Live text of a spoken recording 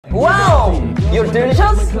Wow! You're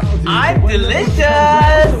delicious? I'm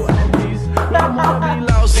delicious!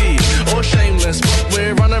 Lousy or shameless, but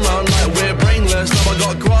we're running around like we're brainless. Now I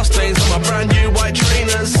got grass stains on my brand new white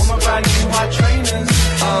trainers.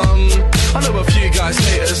 I know a few guys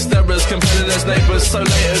hate us, steppers, competitors, neighbours, so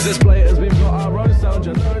laters, it's blaters. We've got our own sound,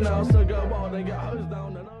 you know now, so go wild and get hosed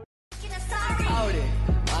down.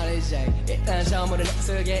 일단 처음으로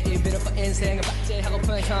낯설게 이비로빠 인생을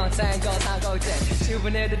박제하고픈 현상과 사고제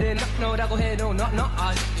주변 애들은 너라고 해도 너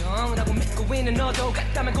아직 영라고 믿고 있는 너도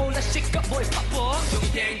같다면 골라 시꺼보이 바보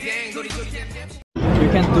땡땡 소리 You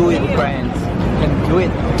can do it, friends. You can do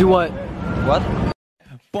it. Do what? What?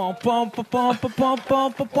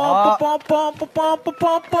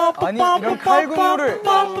 아니 이런 칼군무를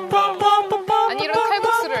아니 이런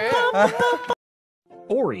칼국수를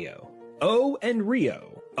Oreo. O and Rio.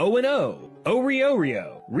 O and O. Oreo.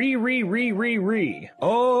 Re.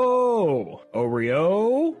 Oh.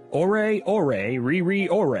 Oreo. Ore. Re.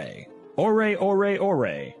 Ore.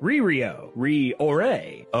 Ore. Re-rio. Re.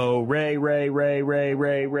 Ore. O. Re.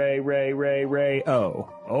 O.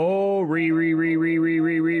 Oh. Re.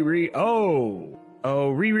 Oh.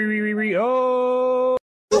 Oh. Re. Oh.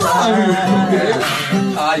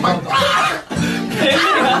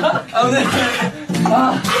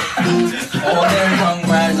 오늘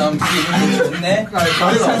정말 넌 기분이 좋네.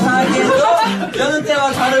 세상에도 여느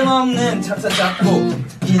때와 다름없는 작사작곡인데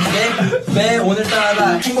왜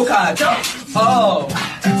오늘따라 행복하죠? Oh,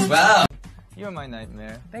 wow. You're my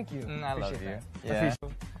nightmare. Thank you. I love you. Yeah.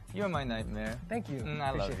 You're my nightmare. Thank you.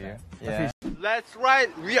 I love you. Yeah. That's right,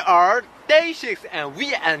 we are Day6 and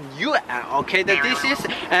we and you and okay the Day6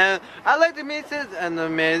 and I like the mixes and the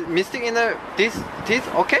missing in the this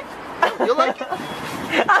okay? You like it?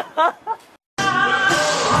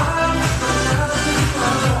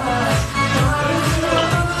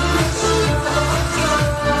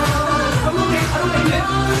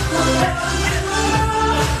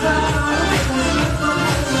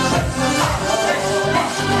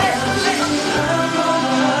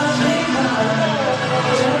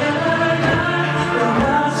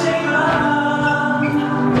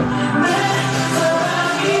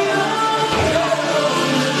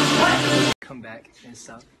 Come back and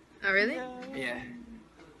stuff. Oh really? Yeah.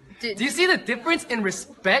 Do you see the difference in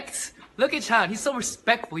respect? Look at Chan, he's so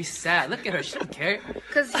respectful, he's sad. Look at her, she doesn't care.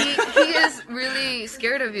 Because he is really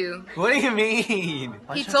scared of you. What do you mean?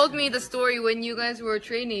 He told me the story when you guys were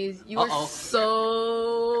trainees. You were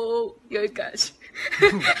so... 여기까지.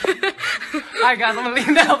 Alright guys, I'm gonna leave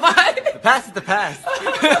now, bye! The past is the past.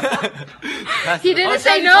 He didn't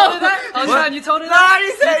say no! Oh, Chan, you told her No, I that?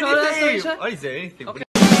 didn't say You told her that story, anything. Chan? I didn't say anything. Okay.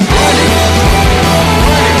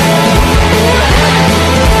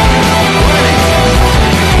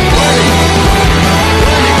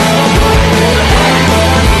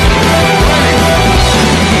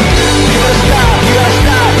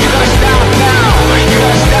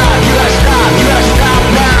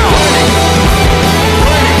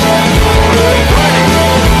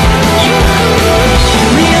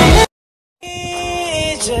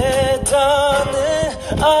 이제 더는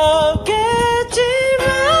없겠지만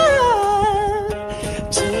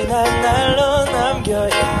지난 날로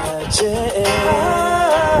남겨야지.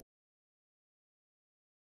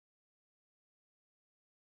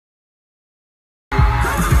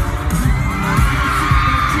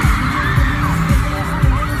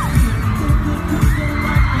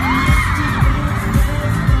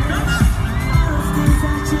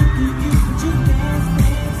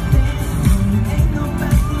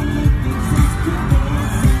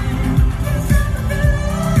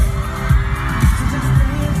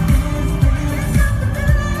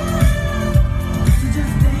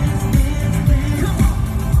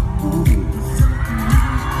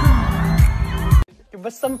 Give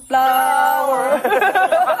us some flower.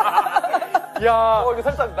 야, 이거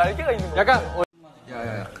살짝 날개가 있는 거. 약간.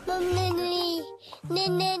 야야야.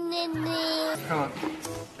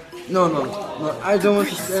 No, I don't want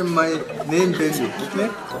to share my name value, okay?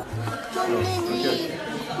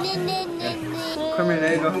 Okay. Come here,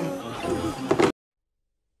 later.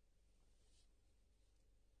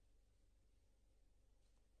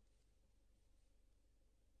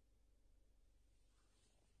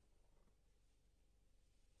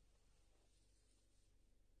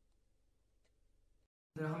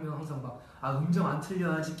 하면 항상 막 음정 안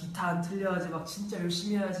틀려야지, 기타 안 틀려야지, 막 진짜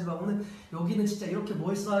열심히 해야지, 막 오늘 여기는 진짜 이렇게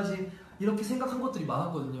멋있어야지 이렇게 생각한 것들이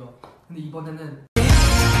많았거든요. 근데 이번에는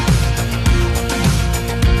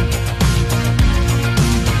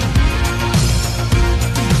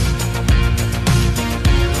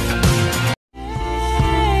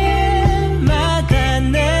마다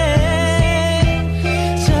내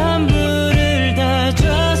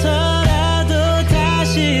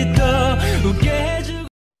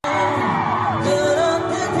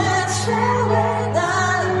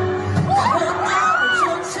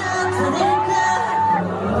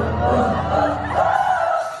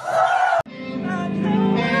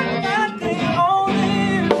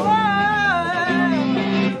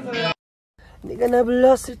날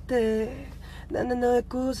불렀을 때 나는 너의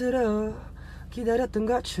꽃으로 기다렸던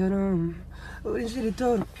것처럼 우린 실이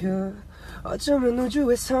더럽혀 어쩌면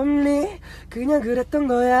우주의 섭리 그냥 그랬던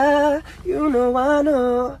거야 You know I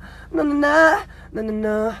know 너는 나 나는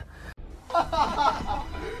너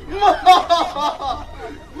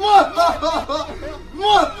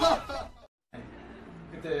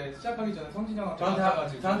그때 시작하기 전에 성진이 형한테 저한테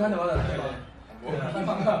한 대 맞았어요. 뭘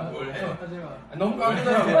해? 너무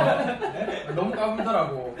까불더라고. 너무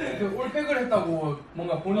까불더라고. 올백을 했다고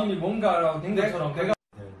뭔가 본인이 뭔가라고 된 것처럼 내가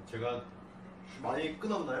제가 많이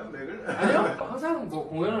끊었나요? 맥을? 아니요 항상 뭐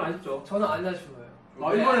공연을 안 했죠. 저는 안 아쉬워요.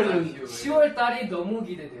 이번에는 10월 달이 너무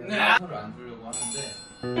기대돼요. 서로 안 주려고 하는데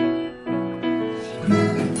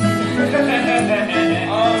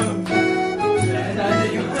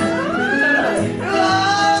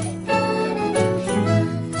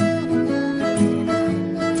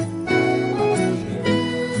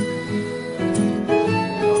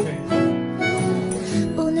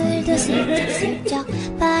오늘도 슬쩍슬쩍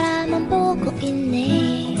바라만 보고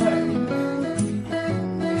있네.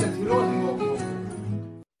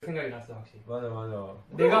 생각이 났어 확실히. 맞아.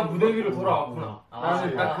 내가 무대 위로 돌아왔구나.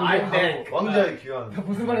 나는 딱 아이백 왕자의 귀환.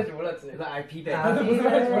 무슨 말인지 몰랐지. 나 RP백. 나도 무슨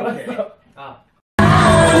말인지 몰랐어. 아.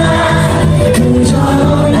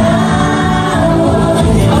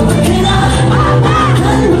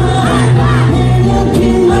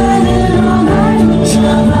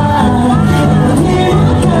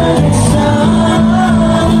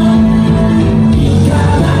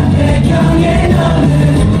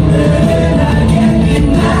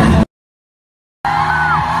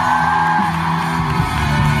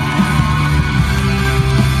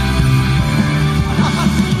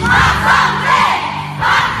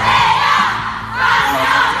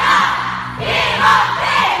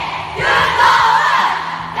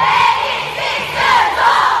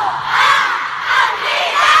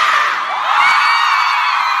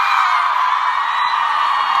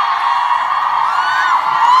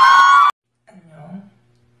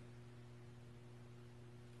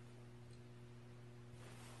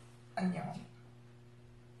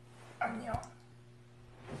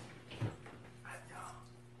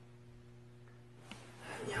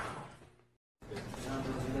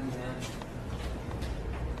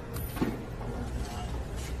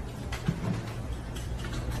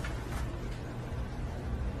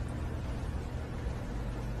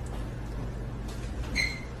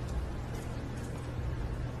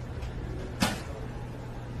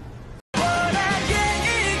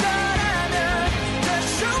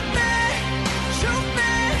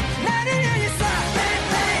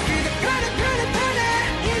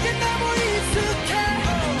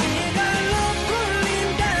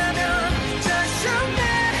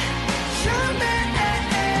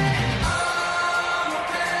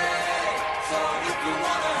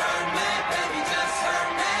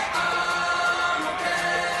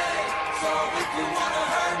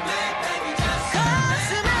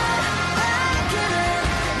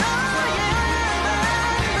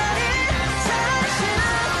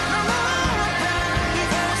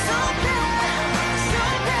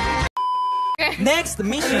 Next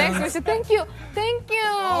mission. Thank you.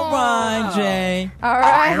 Alright, Jay.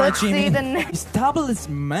 Alright, let's see the next.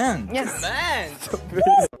 Establishment. Yes.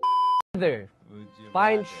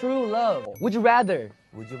 Find true love. Would you rather?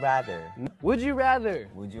 Would you rather? Would you rather?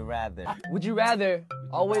 Would you rather? Would you rather?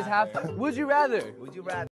 Always have. Would you rather? Would you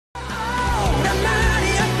rather?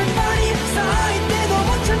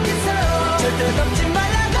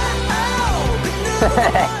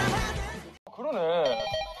 그러네.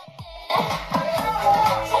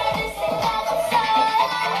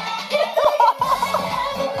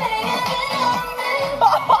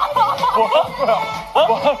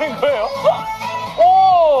 뭐 하는 거예요? 오!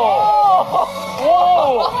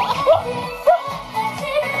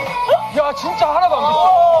 야, 진짜 하나도 안 비슷해.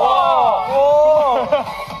 와!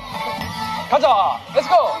 가자!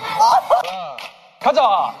 렛츠고!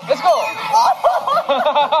 가자! 렛츠고!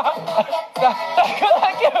 자,